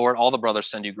greetings in the Lord. All the brothers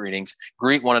send you greetings.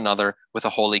 Greet one another with a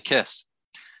holy kiss.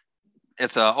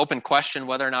 It's an open question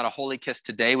whether or not a holy kiss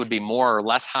today would be more or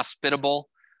less hospitable.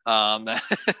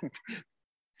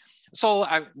 So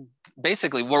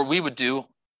basically what we would do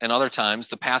in other times,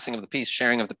 the passing of the peace,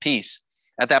 sharing of the peace,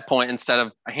 at that point, instead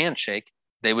of a handshake,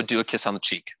 they would do a kiss on the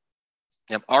cheek.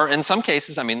 Yep. Or in some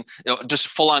cases, I mean, just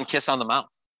full-on kiss on the mouth,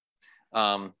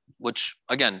 which,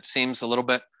 again, seems a little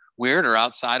bit weird or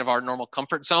outside of our normal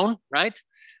comfort zone, right?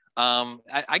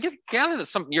 I gather that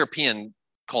some European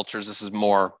cultures, this is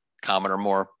more common or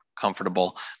more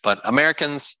comfortable, but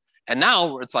Americans, and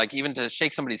now it's like even to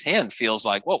shake somebody's hand feels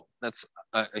like, whoa, that's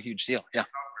a huge deal. Yeah.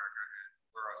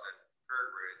 Where I was at third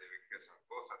grade, they would kiss on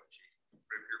both sides of the cheek.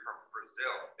 But if you're from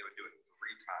Brazil, they would do it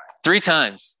 3 times. 3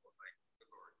 times.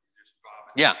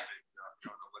 Yeah.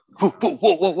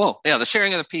 Whoa. Yeah, the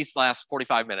sharing of the peace lasts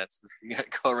 45 minutes. You got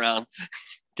to go around,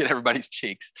 get everybody's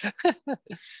cheeks.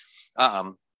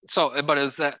 But it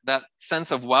was that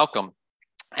sense of welcome.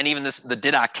 And even the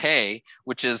Didache,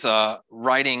 which is an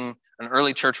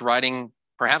early church writing,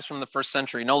 perhaps from the 1st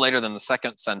century, no later than the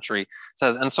 2nd century,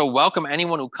 says, and so welcome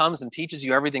anyone who comes and teaches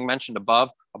you everything mentioned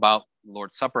above about the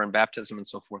Lord's Supper and baptism and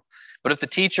so forth. But if the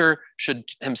teacher should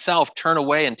himself turn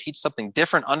away and teach something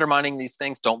different, undermining these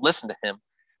things, don't listen to him.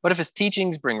 But if his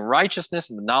teachings bring righteousness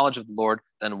and the knowledge of the Lord,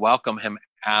 then welcome him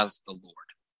as the Lord.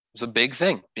 It's a big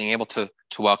thing, being able to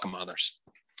welcome others.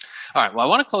 All right, well, I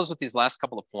want to close with these last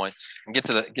couple of points and get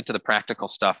to the practical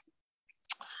stuff.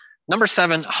 Number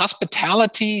 7,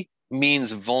 hospitality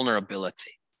means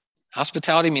vulnerability.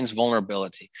 Hospitality means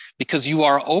vulnerability because you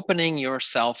are opening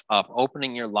yourself up,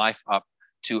 opening your life up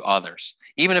to others.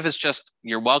 Even if it's just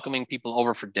you're welcoming people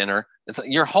over for dinner,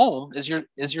 your home is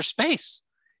your space,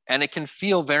 and it can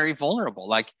feel very vulnerable.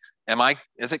 Like,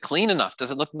 is it clean enough?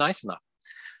 Does it look nice enough?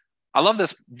 I love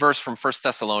this verse from 1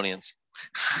 Thessalonians.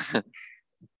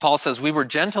 Paul says, we were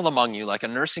gentle among you like a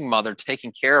nursing mother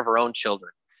taking care of her own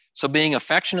children. So being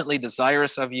affectionately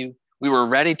desirous of you, we were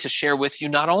ready to share with you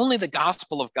not only the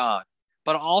gospel of God,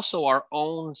 but also our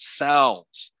own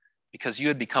selves, because you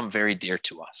had become very dear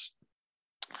to us.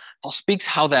 Paul speaks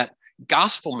how that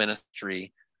gospel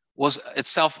ministry was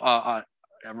itself a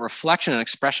reflection and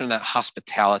expression of that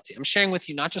hospitality. I'm sharing with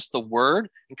you not just the word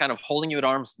and kind of holding you at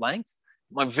arm's length.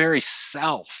 My very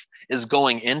self is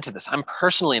going into this. I'm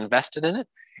personally invested in it,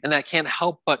 and that can't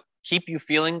help but keep you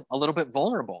feeling a little bit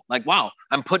vulnerable. Like, wow,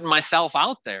 I'm putting myself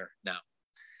out there now.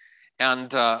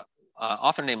 And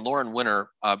author named Lauren Winner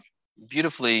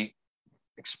beautifully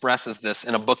expresses this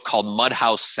in a book called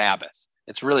Mudhouse Sabbath.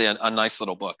 It's really a nice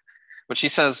little book. But she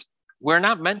says, we're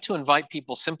not meant to invite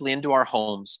people simply into our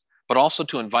homes, but also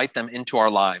to invite them into our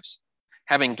lives.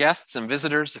 Having guests and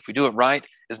visitors, if we do it right,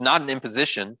 is not an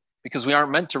imposition, because we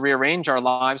aren't meant to rearrange our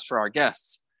lives for our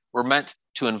guests. We're meant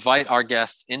to invite our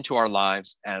guests into our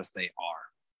lives as they are.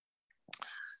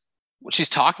 What she's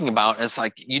talking about is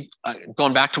like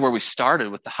going back to where we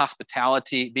started with the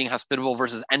hospitality, being hospitable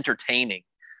versus entertaining.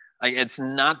 Like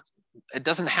it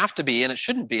doesn't have to be, and it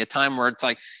shouldn't be a time where it's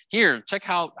like, here, check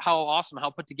how awesome, how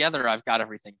put together I've got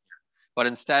everything here. But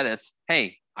instead it's,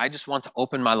 hey, I just want to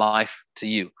open my life to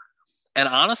you. And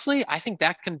honestly, I think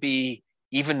that can be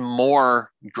even more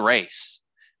grace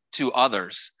to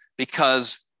others,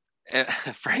 because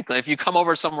frankly, if you come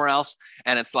over somewhere else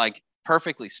and it's like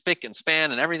perfectly spick and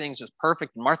span and everything's just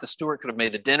perfect, and Martha Stewart could have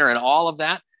made the dinner and all of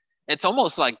that, it's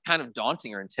almost like kind of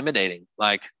daunting or intimidating.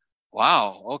 Like,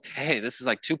 wow, okay, this is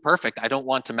like too perfect. I don't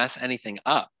want to mess anything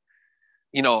up.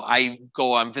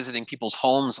 I'm visiting people's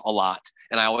homes a lot,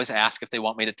 and I always ask if they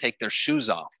want me to take their shoes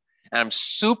off. And I'm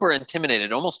super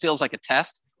intimidated. It almost feels like a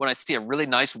test when I see a really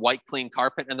nice white, clean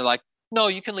carpet and they're like, no,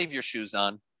 you can leave your shoes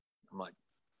on. I'm like,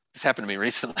 this happened to me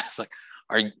recently. I was like,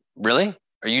 are you really?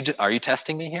 Are you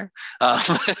testing me here?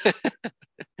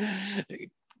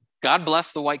 God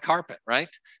bless the white carpet, right?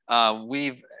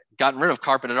 We've gotten rid of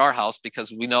carpet at our house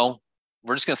because we know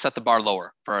we're just going to set the bar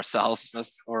lower for ourselves.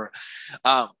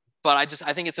 But I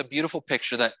think it's a beautiful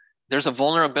picture that there's a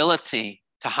vulnerability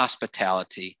to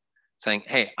hospitality, saying,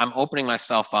 hey, I'm opening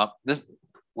myself up.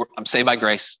 I'm saved by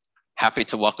grace. Happy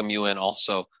to welcome you in,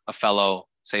 also a fellow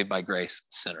saved by grace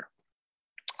sinner.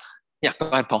 Yeah, go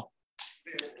ahead, Paul.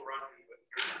 This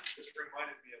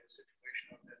reminded me of a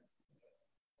situation on that.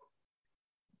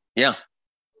 Yeah.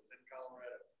 In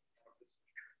Colorado.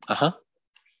 Uh-huh.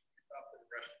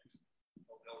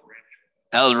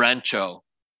 El Rancho.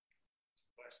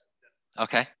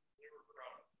 Okay.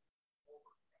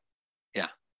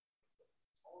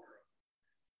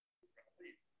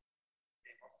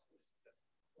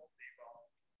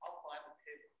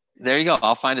 There you go.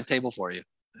 I'll find a table for you.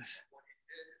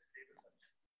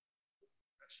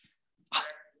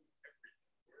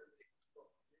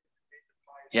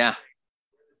 Yeah.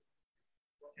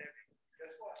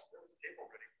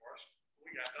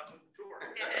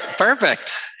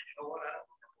 Perfect.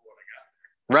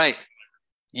 Right.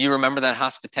 You remember that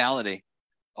hospitality.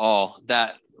 Oh,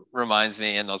 that reminds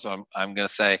me, and also I'm going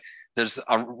to say, there's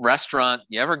a restaurant.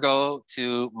 You ever go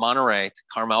to Monterey, to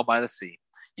Carmel by the Sea,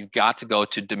 you've got to go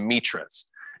to Demetra's.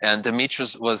 And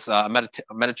Demetra's was a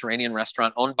Mediterranean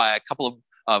restaurant owned by a couple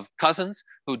of cousins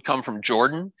who'd come from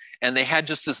Jordan, and they had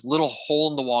just this little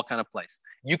hole in the wall kind of place.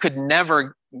 You could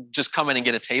never just come in and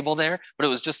get a table there, but it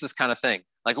was just this kind of thing.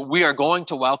 Like, we are going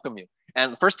to welcome you.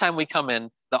 And the first time we come in,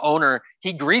 the owner,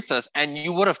 he greets us, and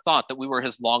you would have thought that we were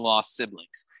his long lost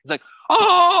siblings. He's like,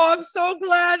 "Oh, I'm so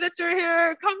glad that you're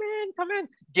here. Come in, come in."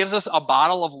 Gives us a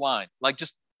bottle of wine, like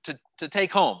just to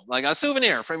take home, like a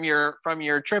souvenir from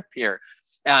your trip here.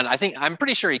 And I'm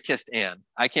pretty sure he kissed Anne.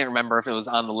 I can't remember if it was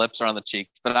on the lips or on the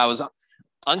cheeks, but I was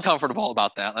uncomfortable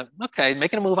about that. Like, okay,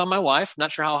 making a move on my wife.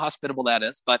 Not sure how hospitable that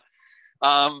is, but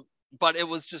it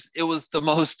was the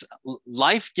most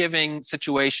life-giving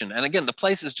situation. And again, the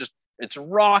place is it's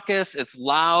raucous, it's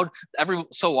loud. Every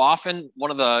so often, one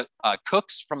of the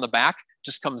cooks from the back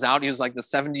just comes out. He was like the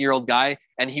 70-year-old guy,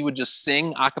 and he would just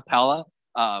sing a cappella.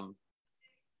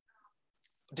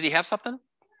 Did he have something?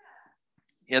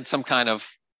 He had some kind of,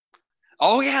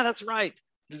 oh yeah, that's right.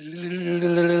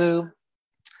 A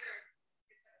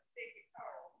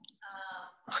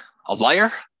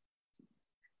lyre?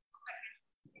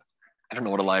 I don't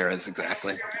know what a lyre is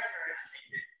exactly.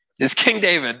 It's King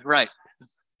David, right.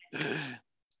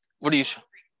 What are you,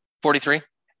 43?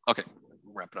 Okay,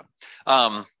 we'll wrap it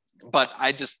up. But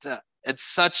I just, it's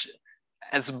such,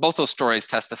 as both those stories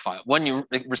testify, when you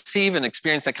receive and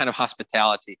experience that kind of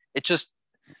hospitality,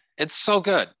 it's so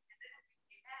good.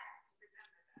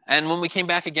 And when we came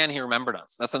back again, he remembered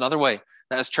us. That's another way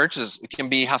that as churches, we can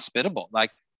be hospitable.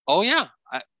 Like, oh yeah,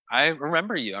 I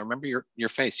remember you. I remember your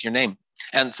face, your name.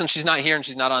 And since she's not here and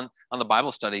she's not on the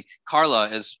Bible study, Carla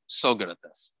is so good at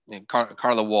this.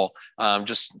 Carla Wool,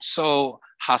 just so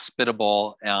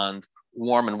hospitable and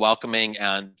warm and welcoming.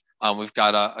 And we've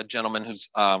got a gentleman who's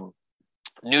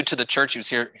new to the church. He was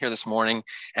here this morning,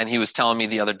 and he was telling me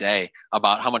the other day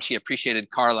about how much he appreciated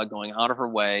Carla going out of her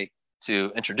way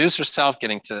to introduce herself,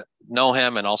 getting to know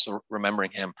him, and also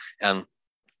remembering him and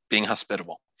being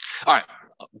hospitable. All right,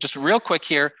 just real quick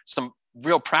here, some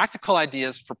real practical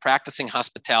ideas for practicing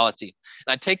hospitality.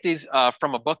 And I take these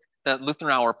from a book that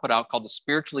Lutheran Hour put out called The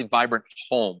Spiritually Vibrant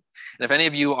Home. And if any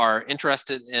of you are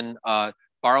interested in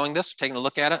borrowing this, taking a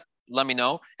look at it, let me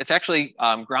know. It's actually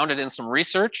grounded in some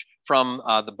research from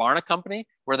the Barna Company,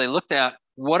 where they looked at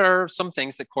what are some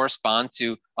things that correspond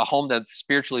to a home that's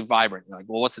spiritually vibrant. You're like,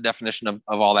 well, what's the definition of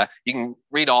all that? You can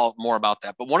read more about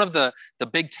that. But one of the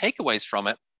big takeaways from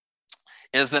it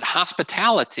is that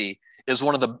hospitality is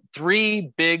one of the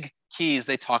 3 big keys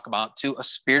they talk about to a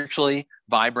spiritually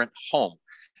vibrant home.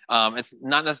 It's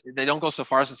not, they don't go so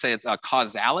far as to say it's a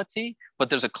causality, but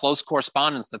there's a close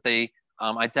correspondence that they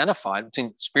identified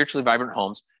between spiritually vibrant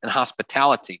homes and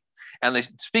hospitality. And they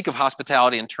speak of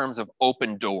hospitality in terms of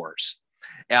open doors.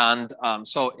 And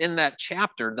so in that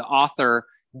chapter, the author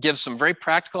gives some very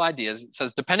practical ideas. It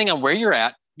says, depending on where you're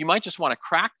at, you might just want to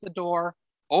crack the door,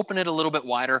 open it a little bit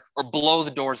wider, or blow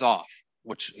the doors off,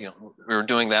 which, we were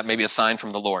doing that, maybe a sign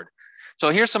from the Lord. So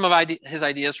here's some of his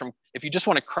ideas from, if you just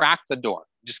want to crack the door,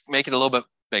 just make it a little bit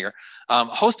bigger.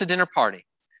 Host a dinner party.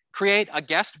 Create a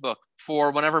guest book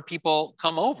for whenever people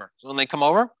come over. So when they come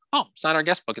over, sign our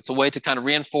guest book. It's a way to kind of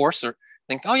reinforce or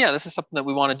think, oh yeah, this is something that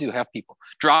we want to do, have people.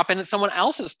 Drop in at someone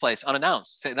else's place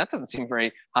unannounced. Say, that doesn't seem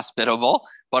very hospitable,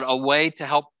 but a way to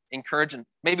help encourage, and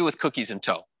maybe with cookies in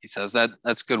tow. He says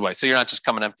that's a good way. So you're not just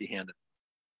coming empty-handed.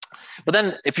 But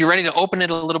then if you're ready to open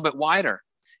it a little bit wider,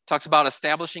 talks about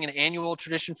establishing an annual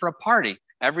tradition for a party.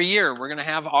 Every year we're going to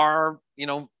have our,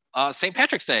 St.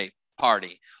 Patrick's Day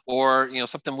party, or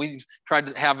something we've tried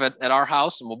to have at our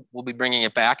house, and we'll be bringing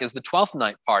it back, is the 12th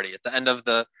night party at the end of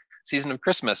the season of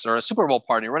Christmas, or a Super Bowl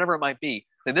party, or whatever it might be.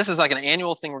 So this is like an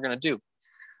annual thing we're going to do.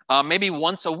 Maybe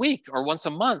once a week or once a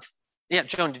month. Yeah,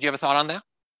 Joan, did you have a thought on that?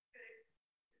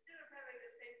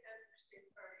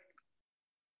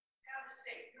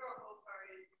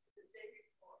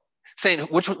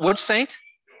 Saint, which saint?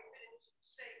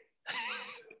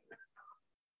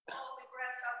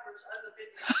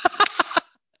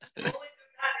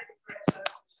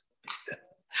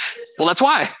 Well, that's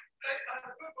why.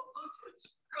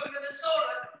 Minnesota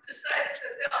decided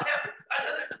that they'll have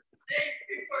another day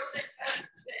before St.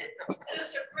 Patrick's Day. And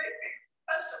it's a great big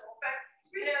festival. In fact,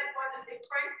 we had one in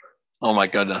Frankfurt. Oh my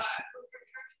goodness.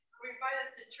 We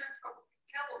invited the church from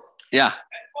Kellogg's. Yeah.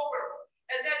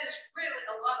 And that is really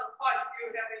a lot of fun.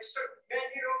 You have a certain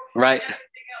menu, right. And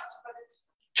everything else, but it's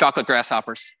chocolate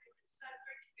grasshoppers.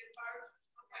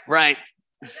 Right.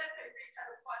 And that's a great kind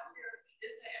of fun here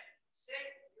is to have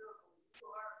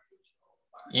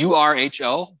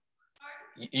URHO.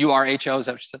 URHO, is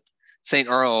that what you said? Saint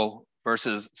Uro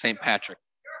versus Saint Patrick.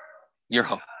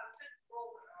 Urho.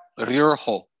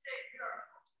 Urho.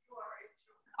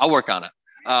 I'll work on it.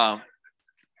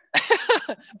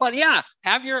 But yeah,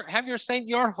 have your Saint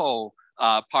Urho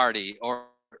party or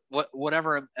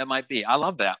whatever it might be. I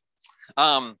love that.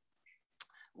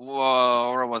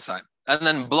 Where was I? And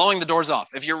then blowing the doors off.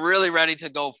 If you're really ready to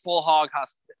go full hog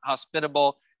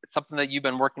hospitable, it's something that you've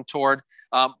been working toward.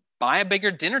 Buy a bigger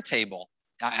dinner table.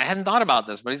 I hadn't thought about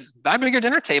this, but buy a bigger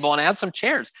dinner table and add some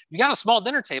chairs. If you got a small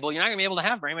dinner table, you're not gonna be able to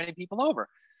have very many people over.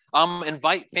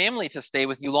 Invite family to stay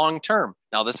with you long term.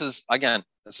 Now this is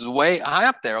way high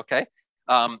up there, okay?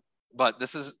 But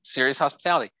this is serious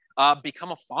hospitality.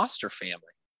 Become a foster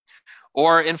family.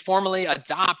 Or informally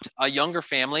adopt a younger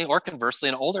family, or conversely,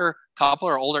 an older couple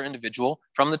or older individual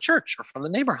from the church or from the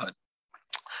neighborhood.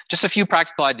 Just a few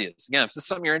practical ideas. Again, if this is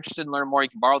something you're interested in learning more, you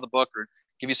can borrow the book or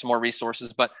give you some more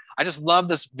resources. But I just love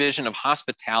this vision of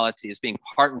hospitality as being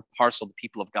part and parcel of the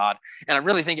people of God. And I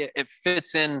really think it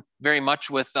fits in very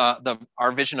much with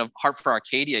our vision of Heart for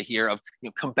Arcadia here of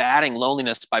combating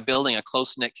loneliness by building a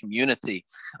close-knit community.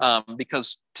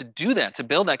 Because to do that, to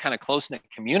build that kind of close-knit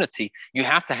community, you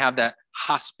have to have that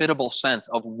hospitable sense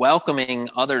of welcoming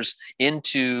others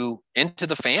into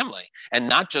the family. And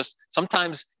not just,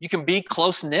 sometimes you can be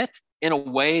close-knit in a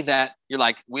way that you're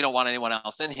like, we don't want anyone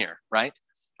else in here, right?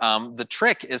 The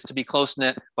trick is to be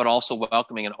close-knit, but also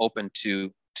welcoming and open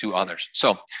to others.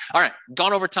 So, all right,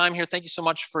 gone over time here. Thank you so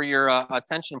much for your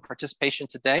attention and participation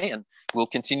today, and we'll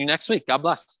continue next week. God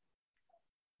bless.